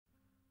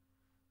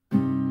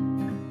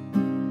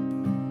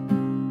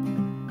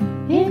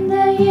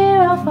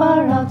of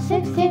far out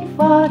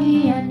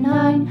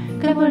 1649,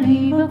 came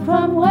Oliver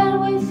Cromwell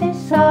with his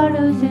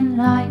soldiers in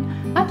line.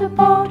 At the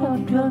port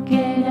of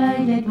Drogheda,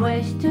 he laid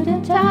waste to the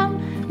town.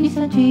 His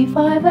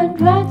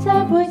 500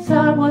 every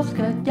soul was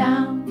cut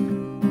down.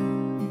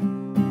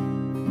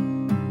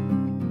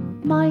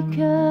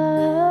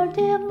 Michael,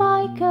 dear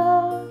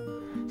Michael,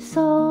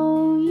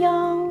 so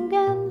young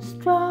and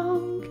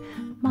strong.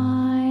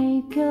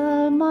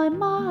 Michael, my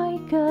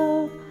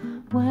Michael,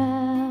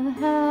 where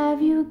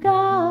have you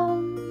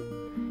gone?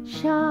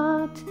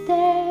 Shot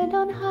dead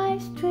on High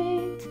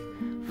Street,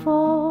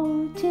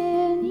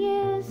 14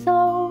 years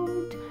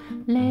old,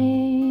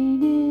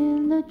 laid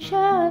in the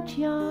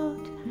churchyard,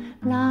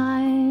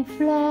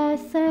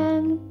 lifeless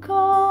and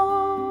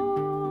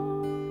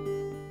cold.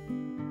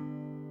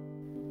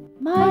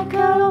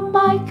 Michael, oh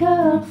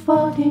Michael,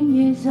 14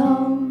 years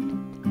old.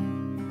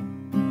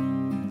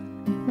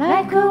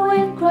 Like a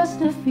wind across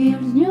the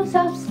fields, news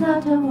of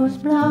slaughter was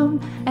blown,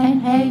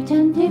 and hate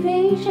and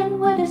division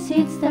were the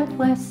seeds that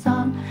were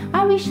sown.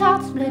 Irish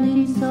hearts bled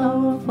in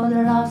sorrow for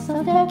the loss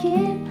of their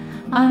kin,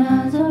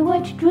 another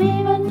wage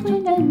driven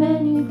between the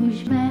many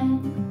Englishmen.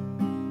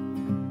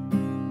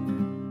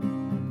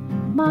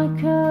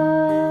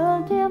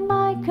 Michael, dear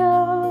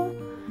Michael,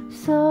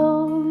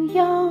 so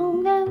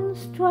young and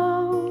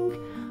strong.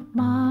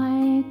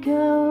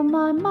 Michael,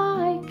 my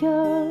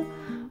Michael,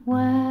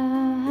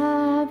 where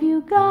have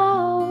you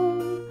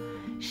gone?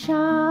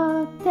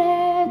 Shot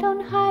dead on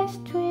High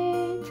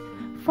Street,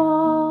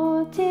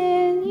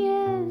 14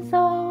 years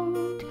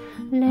old,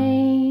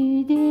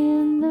 laid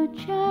in the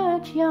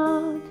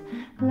churchyard,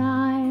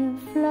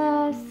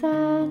 lifeless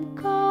and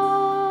cold.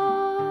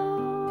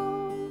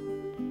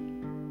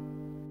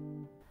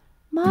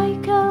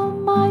 Michael,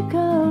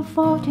 Michael,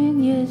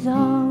 14 years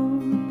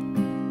old.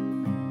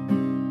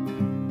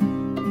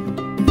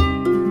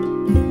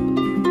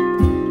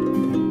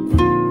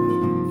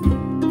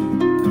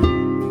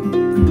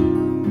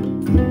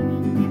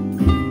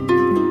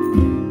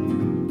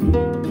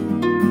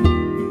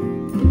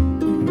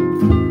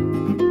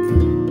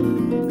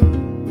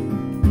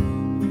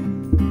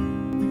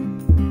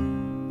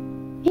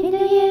 In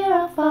the year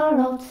of our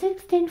old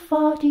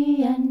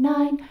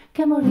 1649,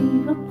 came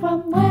Oliver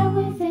Cromwell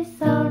with his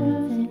soldiers